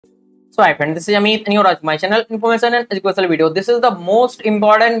So hi friend, this is Amit and you're watching my channel Information and Educational Video. This is the most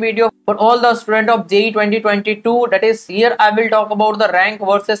important video for all the students of JEE 2022. That is, here I will talk about the rank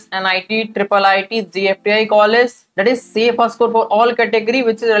versus NIT, IIIT, GFTI college. That is safe score for all category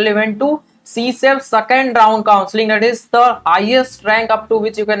which is relevant to CSAB second round counseling. That is the highest rank up to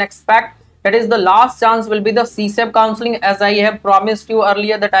which you can expect. That is the last chance will be the CSAB counseling, as I have promised you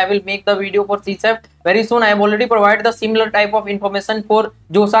earlier that I will make the video for CSAB very soon. I have already provided the similar type of information for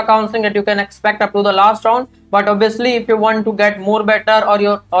josaa counseling that you can expect up to the last round. But obviously if you want to get more better or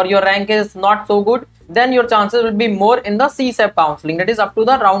your rank is not so good, then your chances will be more in the CSAB counseling, that is up to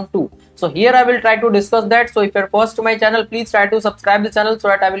the round 2. So here I will try to discuss that. So if you're first to my channel, please try to subscribe the channel so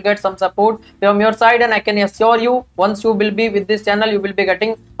that I will get some support from your side, and I can assure you once you will be with this channel, you will be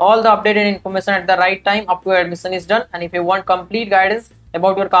getting all the updated information at the right time up to admission is done. And if you want complete guidance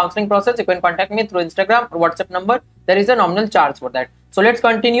about your counseling process, you can contact me through Instagram or WhatsApp number. There is a nominal charge for that. So let's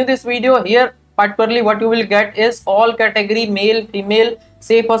continue this video. Here particularly what you will get is all category, male, female,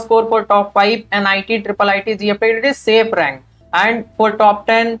 safe score for top 5 NIT, IIIT, GFTI. It is safe rank, and for top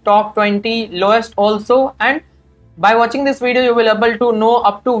 10, top 20, lowest also. And by watching this video you will able to know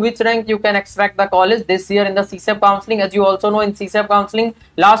up to which rank you can expect the college this year in the CSAB counseling. As you also know, in CSAB counseling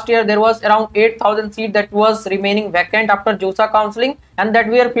last year there was around 8,000 seats that was remaining vacant after josaa counseling, and that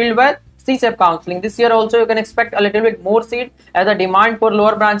were filled by CSAB counseling. This year also you can expect a little bit more seat as the demand for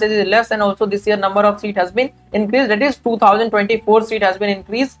lower branches is less, and also this year number of seat has been increased. That is 2024 seat has been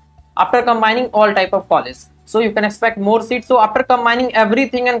increased after combining all type of colleges. So you can expect more seats. So after combining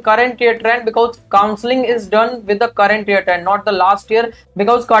everything and current year trend, because counseling is done with the current year trend, not the last year,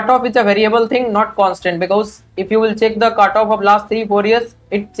 because cutoff is a variable thing, not constant. Because if you will check the cutoff of last 3-4 years,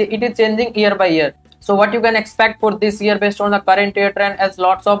 it is changing year by year. So what you can expect for this year based on the current year trend, as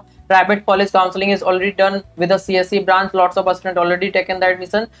lots of private college counseling is already done with the CSE branch, lots of students already taken the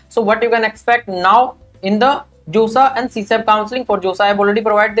admission. So what you can expect now in the josaa and CSAB counseling. For josaa I have already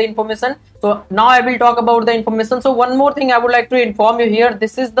provided the information, so now I will talk about the information. So one more thing I would like to inform you here,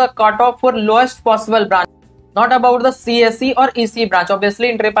 this is the cutoff for lowest possible branch, not about the CSE or EC branch.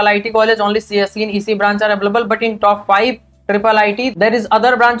 Obviously in IIIT college only CSE and EC branch are available, but in top 5 IIIT there is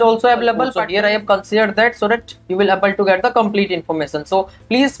other branch also available. So here I have considered that so that you will able to get the complete information. So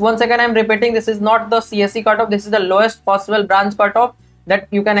please, once again I am repeating, this is not the CSE cutoff, this is the lowest possible branch cutoff that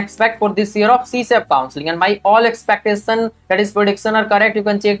you can expect for this year of CSAB counseling. And my all expectation, that is prediction, are correct. You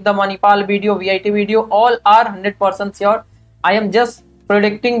can check the Manipal video, VIT video, all are 100% sure. I am just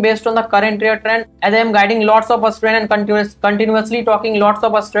predicting based on the current year trend, as I am guiding lots of students and continuously talking lots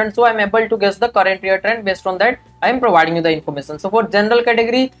of students, so I am able to guess the current year trend. Based on that I am providing you the information. So for general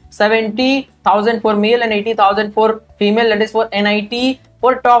category, 70,000 for male and 80,000 for female, that is for NIT.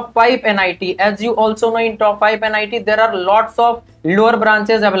 For top 5 NIT, as you also know, in top 5 NIT there are lots of lower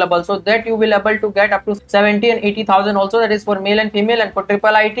branches available, so that you will able to get up to 70 and 80,000 also, that is for male and female. And for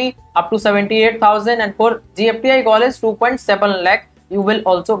IIIT up to 78,000, and for GFTI college 2.7 lakh you will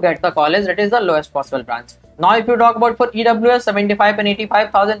also get the college, that is the lowest possible branch. Now if you talk about for EWS, 75 and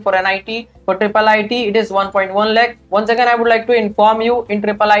 85,000 for NIT. For IIIT it is 1.1 lakh. Once again I would like to inform you, in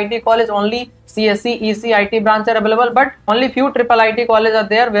IIIT college only CSE, EC, IT branch are available, but only few IIIT colleges are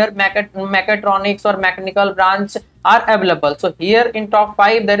there where mechatronics or mechanical branch are available. So here in top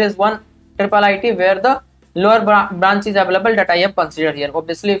 5 there is one IIIT where the lower branch is available, that I have considered here.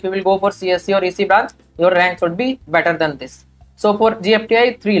 Obviously if you will go for CSE or EC branch, your rank should be better than this. So for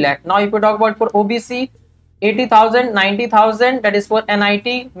GFTI 3 lakh. Now if you talk about for OBC, 80,000, 90,000, that is for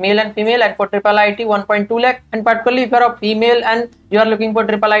NIT, male and female. And for IIIT 1.2 lakh. And particularly if you are a female and you are looking for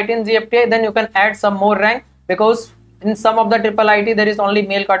IIIT and GFTI, then you can add some more rank, because in some of the IIIT there is only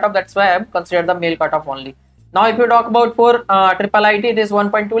male cutoff, that's why I have considered the male cutoff only. Now if you talk about for IIIT, it is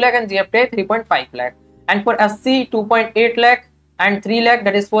 1.2 lakh and GFTI 3.5 lakh. And for SC 2.8 lakh and 3 lakh,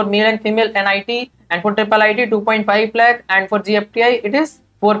 that is for male and female NIT. And for IIIT 2.5 lakh, and for GFTI it is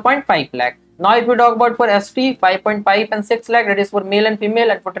 4.5 lakh. Now if you talk about for ST, 5.5 and 6 lakh, that is for male and female.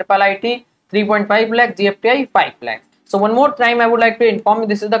 And for IIIT 3.5 lakh, GFTI 5 lakh. So one more time I would like to inform you,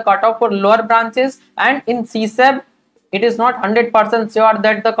 this is the cutoff for lower branches. And in CSAB it is not 100% sure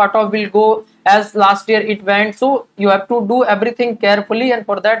that the cutoff will go as last year it went, so you have to do everything carefully, and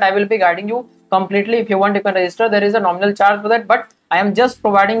for that I will be guiding you completely. If you want, you can register, there is a nominal charge for that, but I am just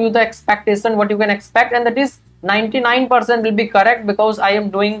providing you the expectation what you can expect, and that is 99% will be correct, because I am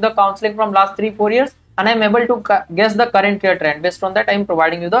doing the counseling from last 3-4 years and I am able to guess the current year trend. Based on that I am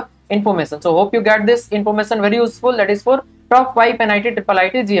providing you the information. So hope you get this information very useful, that is for top 5 NIT,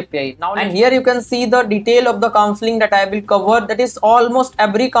 IIIT, GFTI. Now, and here you can see the detail of the counseling that I will cover. That is almost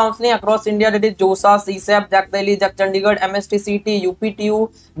every counseling across India. That is josaa, CSAB, JAC Delhi, JAC Chandigarh, MSTCT, UPTU,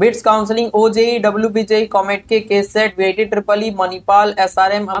 BITS counseling, OJE, WBJE, COMEDK, KSET, VIT, EEE, Manipal,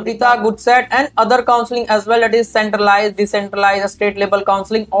 SRM, Amrita, GoodSet, and other counseling as well. That is centralized, decentralized, state level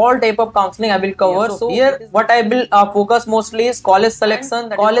counseling. All type of counseling I will cover. So here what I will focus mostly is college selection,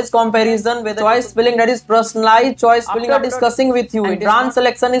 college comparison, with choice filling, that is personalized choice filling. Discussing with you, branch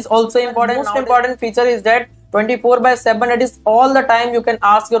selection is also important. Most important feature is that 24/7, that is all the time you can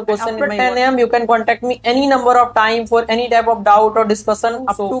ask your question. After 10 AM you can contact me any number of time for any type of doubt or discussion.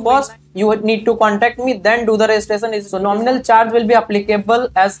 Up to first you need to contact me, then do the registration. So nominal charge will be applicable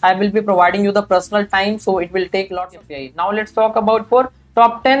as I will be providing you the personal time, so it will take lots of time. Now let's talk about for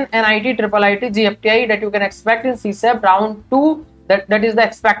top 10 NIT, IIIT, GFTI that you can expect in CSAB round 2. That is the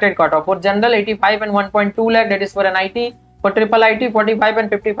expected cutoff. For general 85 and 1.2 lakh, that is for NIT. For IIIT 45 and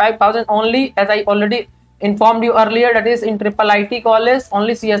 55,000 only, as I already informed you earlier. That is in IIIT college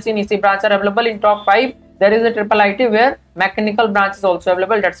only CSE and EC branch are available. In top 5 there is a IIIT where mechanical branch is also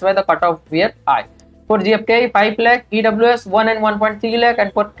available. That's why the cutoff were high. For GFTI 5 lakh, EWS 1 and 1.3 lakh,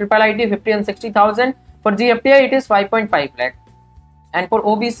 and for IIIT 50 and 60,000. For GFTI it is 5.5 lakh. And for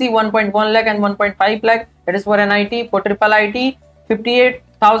OBC 1.1 lakh and 1.5 lakh, that is for NIT. For IIIT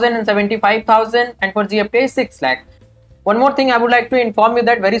 58,000 and 75,000, and for GFTI 6 lakh. One more thing I would like to inform you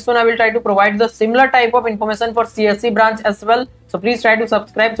that very soon I will try to provide the similar type of information for CSE branch as well. So please try to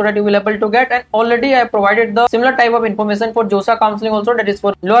subscribe so that you will able to get. And already I have provided the similar type of information for josaa counseling also, that is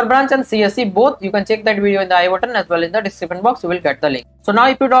for lower branch and CSE both. You can check that video in the I button as well in the description box. You will get the link. So now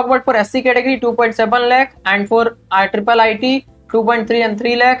if you talk about for SC category 2.7 lakh, and for IIIT 2.3 and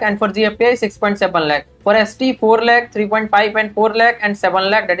 3 lakh, and for GFTI 6.7 lakh. For ST 4 lakh, 3.5 and 4 lakh, and 7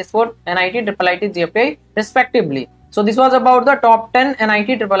 lakh, that is for NIT, IIIT, GFTI respectively. So this was about the top 10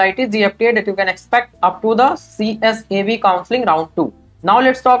 NIT, IIIT, GFTI that you can expect up to the CSAB Counselling round 2. Now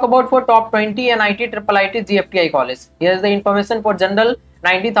let's talk about for top 20 NIT, IIIT, GFTI college. Here is the information for general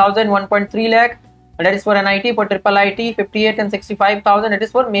 90,000, 1.3 lakh, that is for NIT. For IIIT 58 and 65,000, that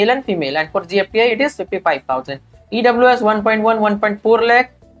is for male and female, and for GFTI it is 55,000. EWS 1.1, 1.4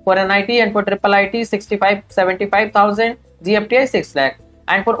 lakh for NIT, and for IIIT 65, 75,000, GFTI 6 lakh,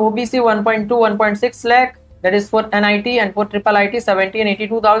 and for OBC 1.2, 1.6 lakh, that is for NIT, and for IIIT 70 and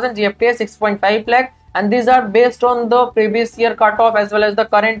 82,000, GFTI 6.5 lakh. And these are based on the previous year cutoff as well as the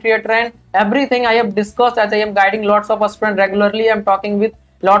current year trend. Everything I have discussed, as I am guiding lots of students regularly. I am talking with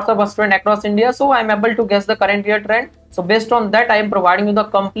lots of students across India, so I am able to guess the current year trend. So based on that I am providing you the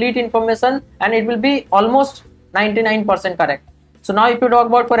complete information, and it will be almost 99% correct. So now if you talk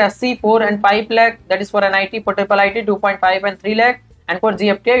about for SC 4 and 5 lakh, that is for NIT. For IIIT 2.5 and 3 lakh, and for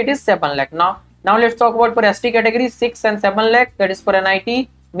GFTI it is 7 lakh. Now let's talk about for ST category 6 and 7 lakh, that is for NIT,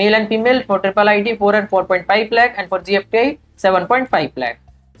 male and female. For IIIT 4 and 4.5 lakh, and for GFTI 7.5 lakh.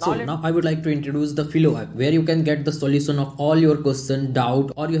 So now I would like to introduce the Philo app, where you can get the solution of all your question,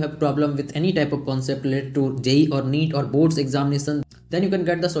 doubt, or you have problem with any type of concept related to JEE or NEET or boards examination. Then you can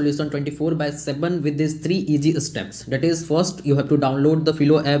get the solution 24/7 with these 3 easy steps. That is, first you have to download the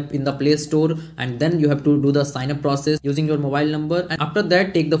Philo app in the Play Store, and then you have to do the sign up process using your mobile number. And after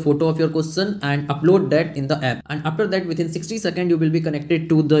that, take the photo of your question and upload that in the app. And after that, within 60 seconds, you will be connected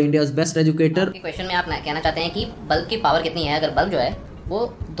to the India's best educator. Question में आप कहना चाहते हैं कि bulb की power कितनी है? अगर बल्ब जो है वो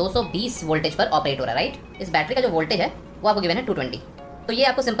 220 वोल्टेज पर ऑपरेट हो रहा है, राइट? इस बैटरी का जो वोल्टेज है वो आपको गिवन है 220. तो ये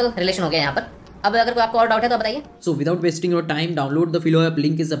आपको सिंपल रिलेशन हो गया यहाँ पर. अब अगर कोई आपको और डाउट है तो बताइए. So without wasting your time, download the Philo app.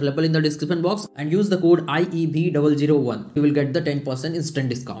 Link is available in the description box, and use the code IEB001. You will get the 10% instant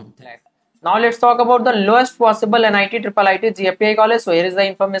discount. Now let's talk about the lowest possible NIT, IIIT, GFTI college. So here is the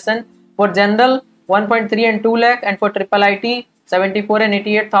information for general 1.3 and 2 lakh, and for IIIT 74 and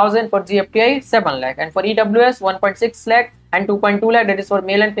 88,000, for GFTI 7 lakh, and for EWS 1.6 lakh and 2.2 lakh, that is for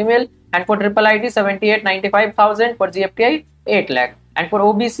male and female, and for IIIT 78, 95,000, for GFTI 8 lakh, and for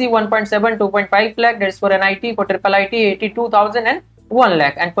OBC 1.7, 2.5 lakh, that is for NIT. For IIIT 82,000 and 1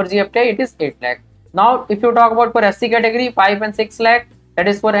 lakh, and for GFTI it is 8 lakh. Now if you talk about for SC category 5 and 6 lakh, that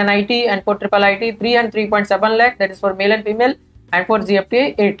is for NIT, and for IIIT 3 and 3.7 lakh, that is for male and female, and for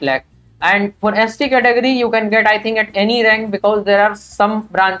GFTI 8 lakh. And for ST category you can get, I think, at any rank, because there are some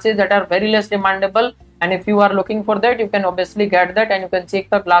branches that are very less demandable, and if you are looking for that, you can obviously get that, and you can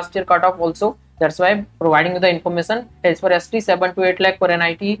check the last year cutoff also. That's why I'm providing you the information. It's for ST 7 to 8 lakh, for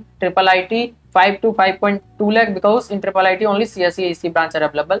NIT, IIIT 5 to 5.2 lakh, because in IIIT only CSE EC branch are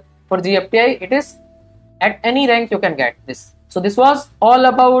available. For GFTI it is at any rank you can get this. So this was all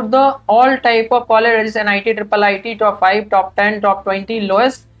about the all type of college, that is NIT, IIIT, top 5, top 10, top 20,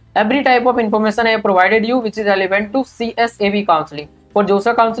 lowest every type of information I have provided you which is relevant to CSAB counseling. For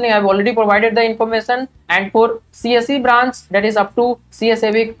josaa counseling I have already provided the information, and for CSE branch, that is up to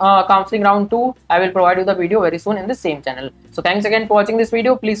CSAB counseling round 2, I will provide you the video very soon in the same channel. So thanks again for watching this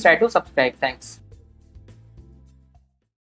video. Please try to subscribe. Thanks.